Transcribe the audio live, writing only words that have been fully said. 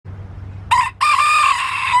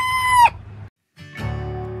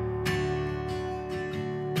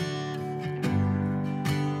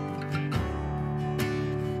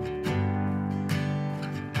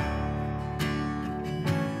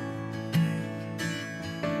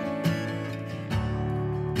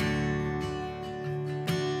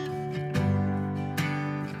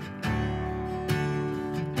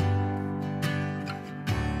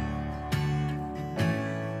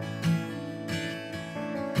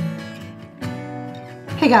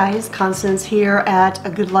Hey guys, Constance here at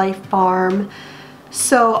A Good Life Farm.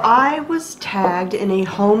 So I was tagged in a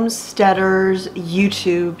Homesteaders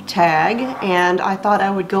YouTube tag, and I thought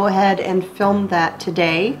I would go ahead and film that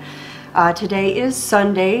today. Today is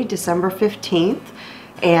Sunday, December 15th,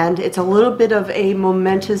 and it's a little bit of a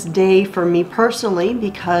momentous day for me personally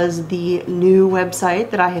because the new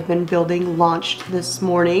website that I have been building launched this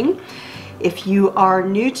morning. If you are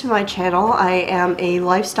new to my channel, I am a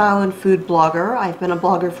lifestyle and food blogger. I've been a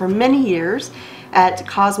blogger for many years at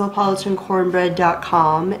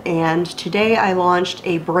cosmopolitancornbread.com, and today I launched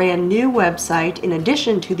a brand new website in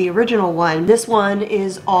addition to the original one. This one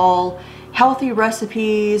is all healthy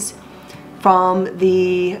recipes from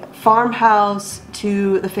the farmhouse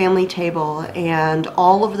to the family table, and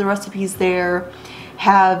all of the recipes there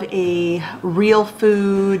have a real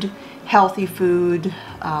food, healthy food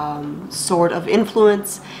sort of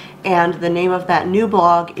influence, and the name of that new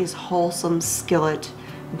blog is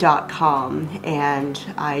wholesomeskillet.com, and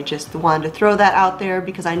I just wanted to throw that out there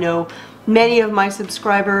because I know many of my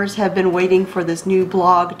subscribers have been waiting for this new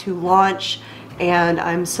blog to launch, and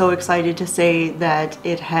I'm so excited to say that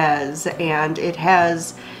it has. And it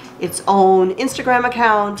has its own Instagram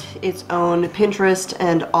account, its own Pinterest,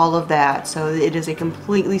 and all of that, so it is a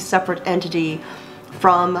completely separate entity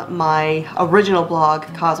from my original blog,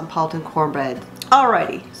 Cosmopolitan Cornbread.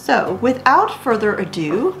 Alrighty, so without further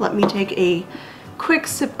ado, let me take a quick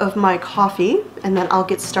sip of my coffee and then I'll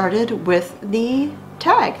get started with the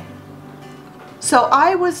tag. So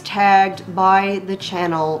I was tagged by the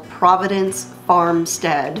channel Providence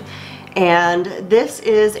Farmstead, and this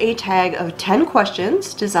is a tag of 10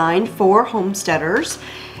 questions designed for homesteaders.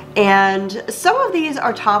 And some of these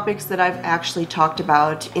are topics that I've actually talked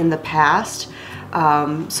about in the past.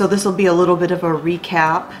 So this will be a little bit of a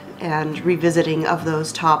recap and revisiting of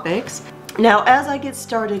those topics. Now, as I get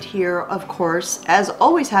started here, of course, as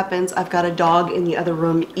always happens, I've got a dog in the other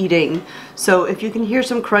room eating. So if you can hear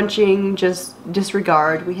some crunching, just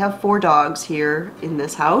disregard. We have 4 dogs here in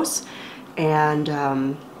this house,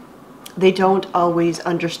 and they don't always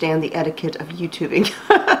understand the etiquette of YouTubing.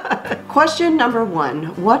 Question number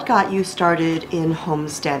 1, what got you started in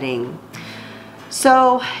homesteading?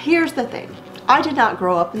 So here's the thing. I did not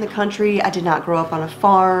grow up in the country. I did not grow up on a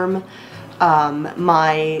farm.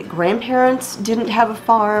 My grandparents didn't have a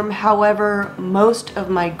farm. However, most of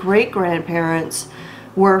my great-grandparents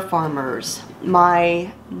were farmers.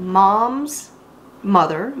 My mom's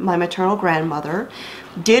mother, my maternal grandmother,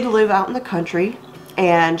 did live out in the country,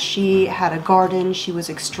 and she had a garden. She was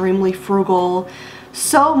extremely frugal,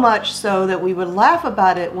 so much so that we would laugh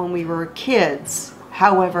about it when we were kids.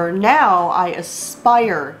 However, now I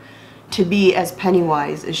aspire to be as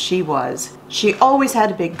penny-wise as she was. She always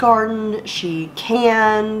had a big garden, she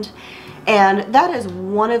canned, and that is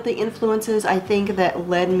one of the influences I think that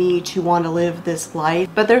led me to want to live this life.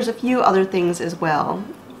 But there's a few other things as well.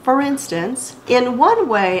 For instance, in one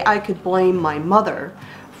way I could blame my mother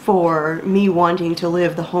for me wanting to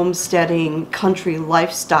live the homesteading country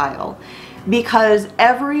lifestyle, because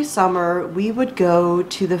every summer we would go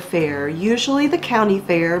to the fair, usually the county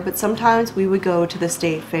fair, but sometimes we would go to the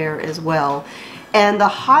state fair as well. And the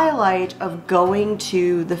highlight of going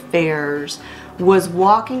to the fairs was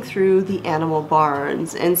walking through the animal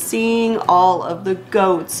barns and seeing all of the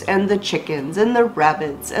goats and the chickens and the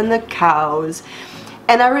rabbits and the cows.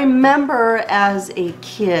 And I remember as a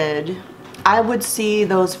kid, I would see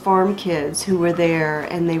those farm kids who were there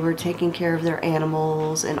and they were taking care of their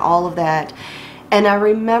animals and all of that. And I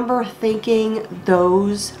remember thinking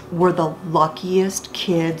those were the luckiest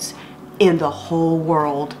kids in the whole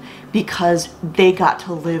world because they got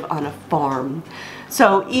to live on a farm.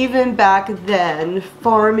 So even back then,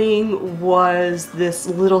 farming was this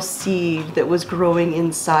little seed that was growing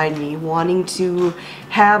inside me, wanting to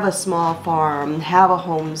have a small farm, have a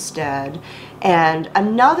homestead. And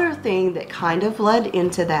another thing that kind of led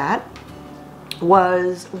into that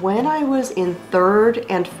was when I was in 3rd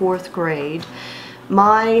and 4th grade,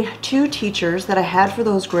 my 2 teachers that I had for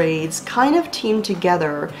those grades kind of teamed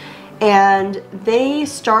together, and they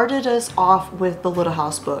started us off with the Little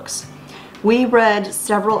House books. We read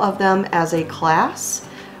several of them as a class.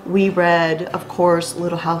 We read, of course,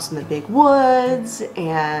 Little House in the Big Woods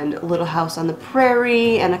and Little House on the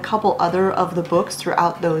Prairie and a couple other of the books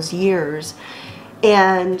throughout those years.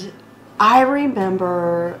 And I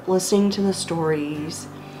remember listening to the stories,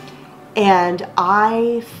 and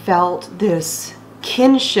I felt this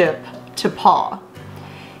kinship to Pa,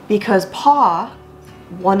 because Pa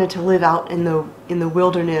wanted to live out in the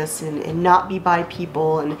wilderness and not be by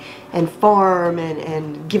people and farm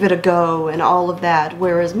and give it a go and all of that,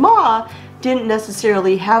 whereas Ma didn't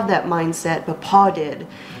necessarily have that mindset, but Pa did.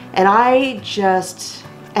 And I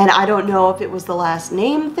don't know if it was the last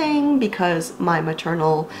name thing, because my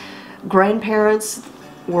maternal grandparents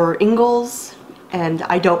were Ingalls, and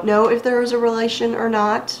I don't know if there is a relation or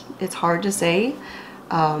not. It's hard to say.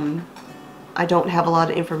 I don't have a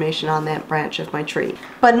lot of information on that branch of my tree.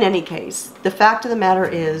 But in any case, the fact of the matter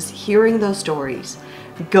is, hearing those stories,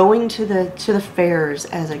 going to the fairs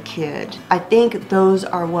as a kid, I think those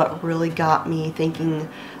are what really got me thinking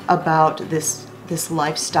about this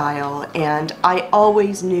lifestyle. And I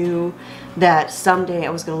always knew that someday I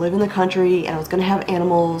was going to live in the country, and I was going to have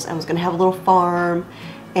animals, and I was going to have a little farm,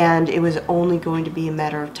 and it was only going to be a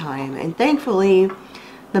matter of time. And thankfully,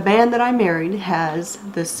 the man that I married has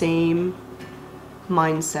the same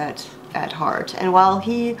mindset at heart. And while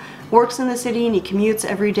he works in the city and he commutes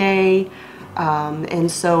every day, and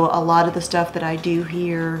so a lot of the stuff that I do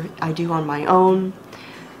here, I do on my own.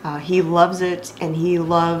 He loves it, and he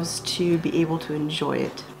loves to be able to enjoy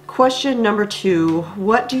it. Question number 2,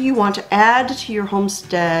 what do you want to add to your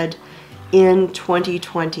homestead in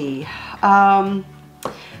 2020?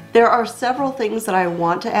 There are several things that I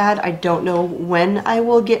want to add. I don't know when I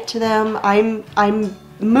will get to them. I'm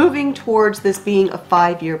moving towards this being a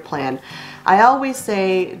 5-year plan. I always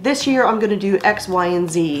say, this year I'm going to do X, Y,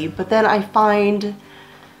 and Z, but then I find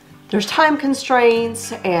there's time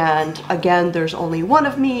constraints, and again, there's only one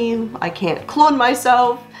of me. I can't clone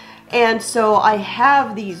myself, and so I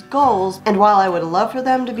have these goals, and while I would love for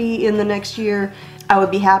them to be in the next year, I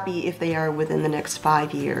would be happy if they are within the next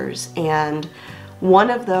 5 years. And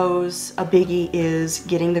one of those, a biggie, is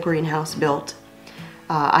getting the greenhouse built.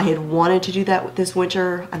 I had wanted to do that this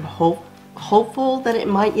winter. I'm hopeful that it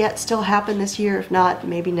might yet still happen this year. If not,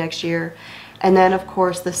 maybe next year. And then, of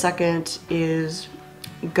course, the second is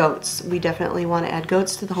goats. We definitely want to add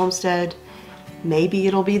goats to the homestead. Maybe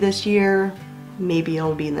it'll be this year. Maybe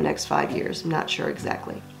it'll be in the next 5 years. I'm not sure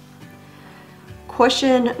exactly.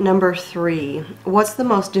 Question number 3. What's the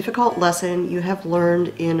most difficult lesson you have learned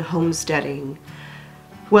in homesteading?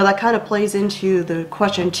 Well, that kind of plays into the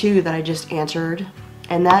question 2 that I just answered.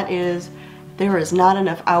 And that is, there is not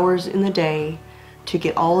enough hours in the day to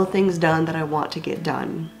get all the things done that I want to get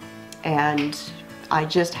done. And I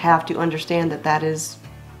just have to understand that that is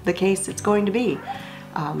the case it's going to be.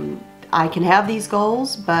 I can have these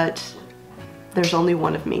goals, but there's only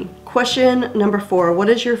one of me. Question number 4, what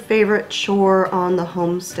is your favorite chore on the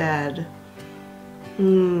homestead?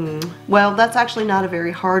 Well, that's actually not a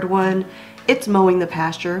very hard one. It's mowing the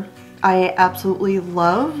pasture. I absolutely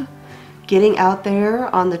love getting out there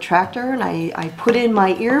on the tractor, and I put in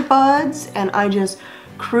my earbuds and I just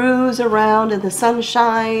cruise around in the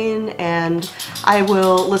sunshine, and I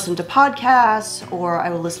will listen to podcasts or I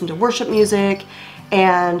will listen to worship music,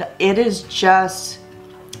 and it is just,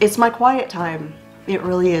 it's my quiet time. It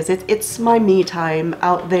really is. It's my me time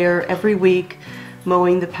out there every week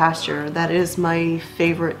mowing the pasture. That is my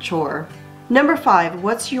favorite chore. Number 5,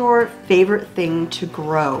 what's your favorite thing to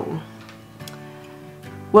grow?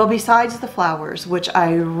 Well, besides the flowers, which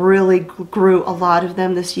I really grew a lot of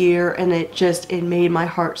them this year, and it made my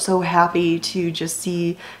heart so happy to just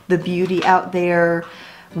see the beauty out there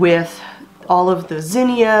with all of the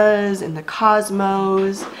zinnias and the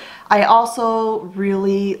cosmos. I also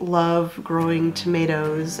really love growing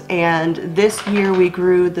tomatoes, and this year we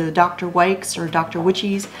grew the Dr. Wykes or Dr.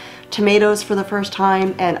 Witchy's tomatoes for the first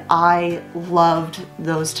time, and I loved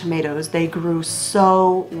those tomatoes. They grew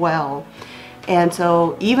so well. And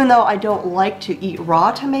so even though I don't like to eat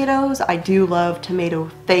raw tomatoes, I do love tomato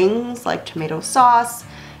things like tomato sauce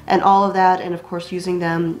and all of that, and of course using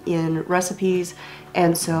them in recipes.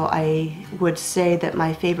 And so I would say that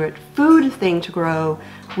my favorite food thing to grow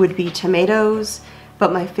would be tomatoes,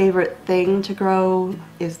 but my favorite thing to grow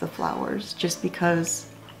is the flowers, just because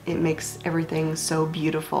it makes everything so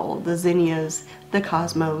beautiful. The zinnias, the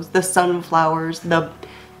cosmos, the sunflowers, the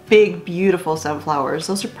big beautiful sunflowers,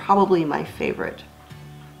 those are probably my favorite.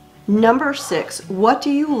 Number 6, what do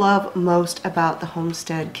you love most about the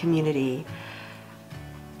homestead community?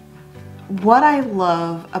 What I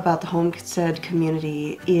love about the homestead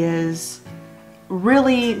community is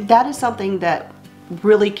really, that is something that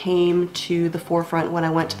really came to the forefront when I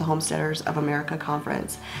went to the Homesteaders of America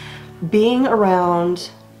conference. Being around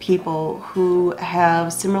people who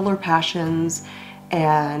have similar passions,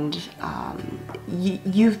 and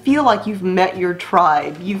you feel like you've met your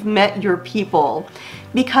tribe, you've met your people,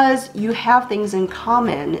 because you have things in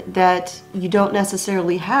common that you don't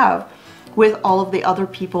necessarily have with all of the other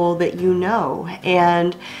people that you know.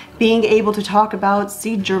 And being able to talk about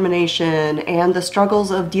seed germination and the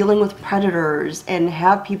struggles of dealing with predators and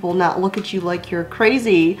have people not look at you like you're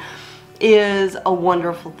crazy is a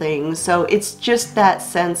wonderful thing. So it's just that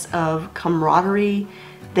sense of camaraderie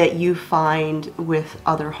that you find with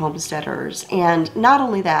other homesteaders. And not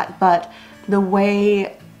only that, but the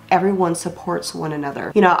way everyone supports one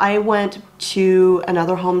another. You know, I went to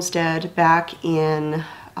another homestead back in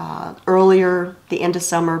earlier, the end of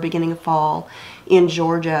summer, beginning of fall in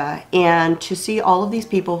Georgia, and to see all of these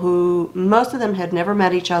people who, most of them had never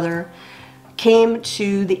met each other, came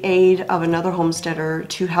to the aid of another homesteader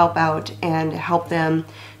to help out and help them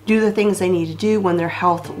do the things they need to do when their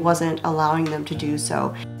health wasn't allowing them to do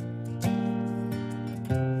so.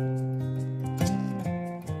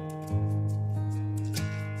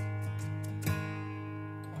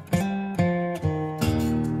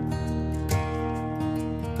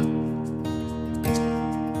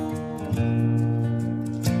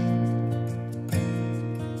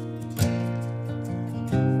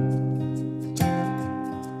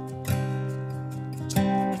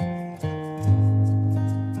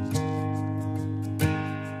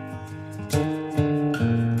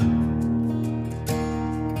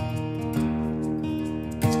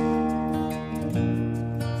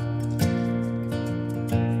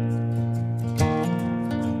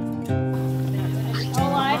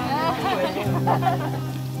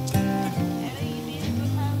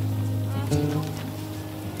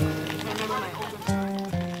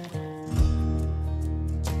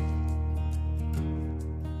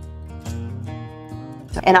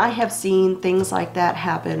 And I have seen things like that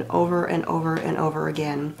happen over and over and over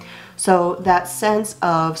again. So that sense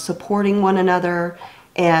of supporting one another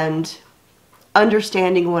and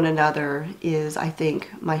understanding one another is, I think,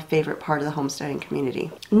 my favorite part of the homesteading community.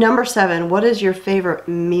 Number 7, what is your favorite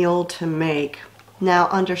meal to make? Now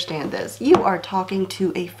understand this, you are talking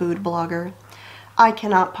to a food blogger. I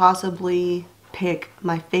cannot possibly pick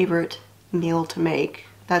my favorite meal to make.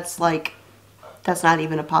 That's not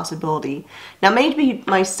even a possibility. Now maybe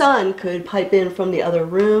my son could pipe in from the other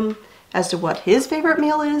room as to what his favorite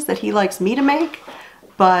meal is that he likes me to make,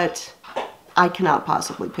 but I cannot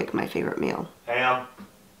possibly pick my favorite meal. Ham.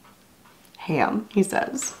 Ham, he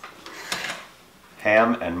says.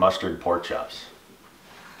 Ham and mustard pork chops.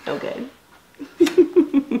 Okay.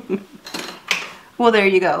 Well, there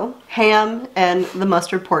you go. Ham and the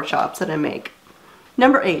mustard pork chops that I make.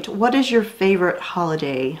 Number 8, what is your favorite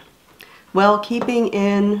holiday? Well, keeping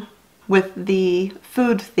in with the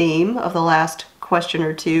food theme of the last question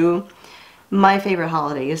or two, my favorite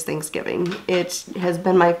holiday is Thanksgiving. It has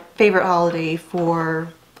been my favorite holiday for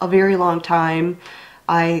a very long time.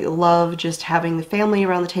 I love just having the family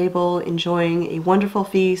around the table, enjoying a wonderful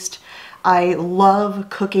feast. I love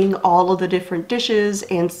cooking all of the different dishes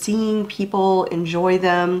and seeing people enjoy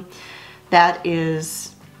them. That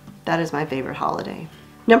is my favorite holiday.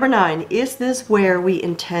 Number 9, is this where we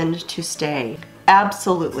intend to stay?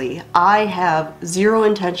 Absolutely. I have zero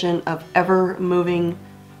intention of ever moving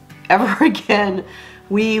ever again.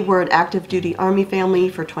 We were an active duty Army family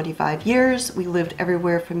for 25 years. We lived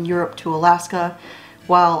everywhere from Europe to Alaska.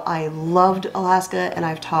 While I loved Alaska and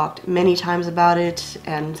I've talked many times about it,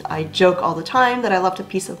 and I joke all the time that I left a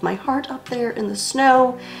piece of my heart up there in the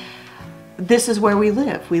snow, this is where we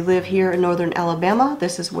live. We live here in northern Alabama.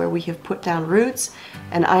 This is where we have put down roots,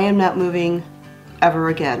 and I am not moving ever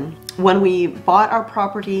again. When we bought our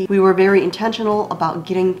property, we were very intentional about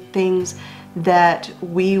getting things that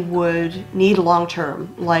we would need long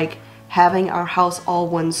term, like having our house all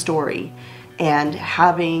one story and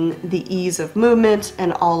having the ease of movement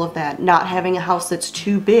and all of that. Not having a house that's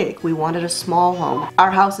too big. We wanted a small home.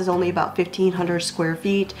 Our house is only about 1,500 square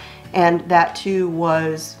feet, and that too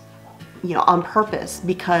was, you know, on purpose,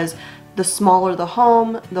 because the smaller the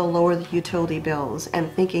home, the lower the utility bills.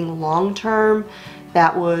 And thinking long term,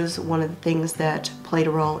 that was one of the things that played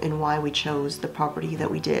a role in why we chose the property that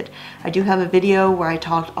we did. I do have a video where I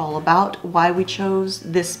talked all about why we chose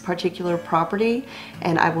this particular property,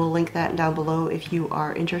 and I will link that down below if you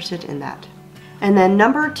are interested in that. And then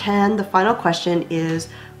number 10, the final question is,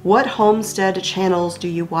 what homestead channels do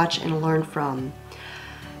you watch and learn from?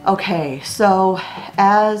 Okay, so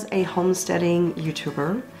as a homesteading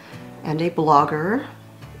YouTuber and a blogger,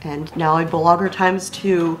 and now a blogger times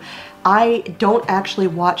 2, I don't actually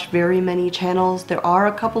watch very many channels. There are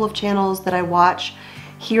a couple of channels that I watch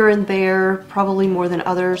here and there, probably more than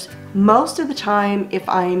others. Most of the time, if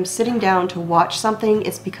I'm sitting down to watch something,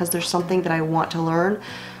 it's because there's something that I want to learn.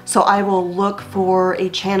 So I will look for a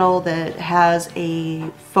channel that has a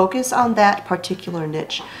focus on that particular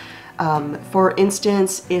niche. For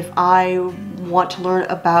instance, if I want to learn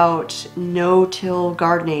about no-till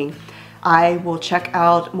gardening, I will check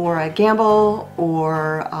out Maura Gamble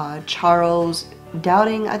or Charles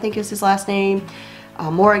Dowding, I think is his last name.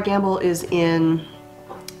 Maura Gamble is in,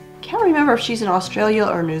 can't remember if she's in Australia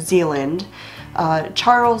or New Zealand.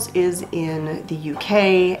 Charles is in the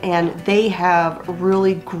UK, and they have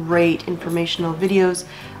really great informational videos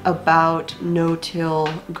about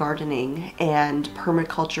no-till gardening and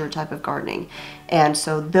permaculture type of gardening. And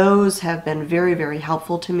so those have been very, very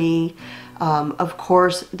helpful to me. Of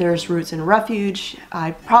course, there's Roots and Refuge.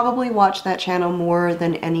 I probably watch that channel more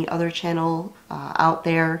than any other channel out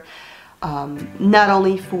there. Not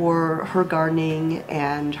only for her gardening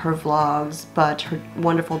and her vlogs, but her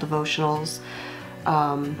wonderful devotionals.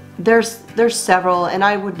 There's several, and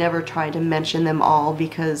I would never try to mention them all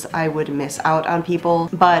because I would miss out on people,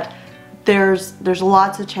 but there's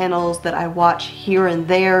lots of channels that I watch here and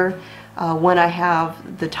there when I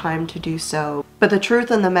have the time to do so. But the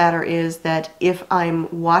truth of the matter is that if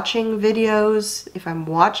I'm watching videos, if I'm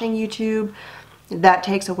watching YouTube, that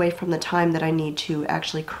takes away from the time that I need to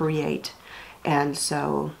actually create. And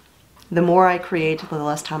so the more I create, the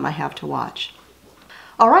less time I have to watch.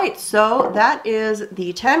 Alright, so that is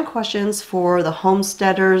the 10 questions for the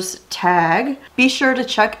Homesteaders tag. Be sure to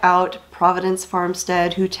check out Providence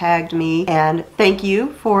Farmstead, who tagged me, and thank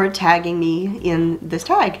you for tagging me in this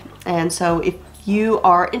tag. And so if you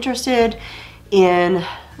are interested in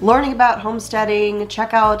learning about homesteading,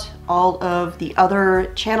 check out all of the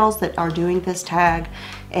other channels that are doing this tag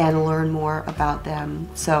and learn more about them.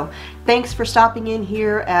 So thanks for stopping in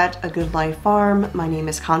here at A Good Life Farm. My name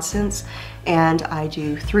is Constance, and I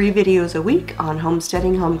do 3 videos a week on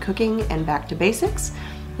homesteading, home cooking, and back to basics.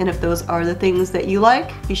 And if those are the things that you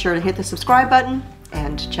like, be sure to hit the subscribe button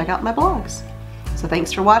and check out my blogs. So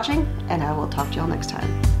thanks for watching, and I will talk to y'all next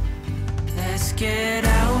time. Let's get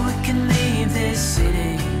out, we can leave this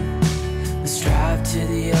city. Let's drive to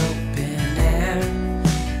the open air.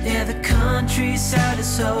 Yeah, the countryside is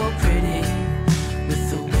so pretty.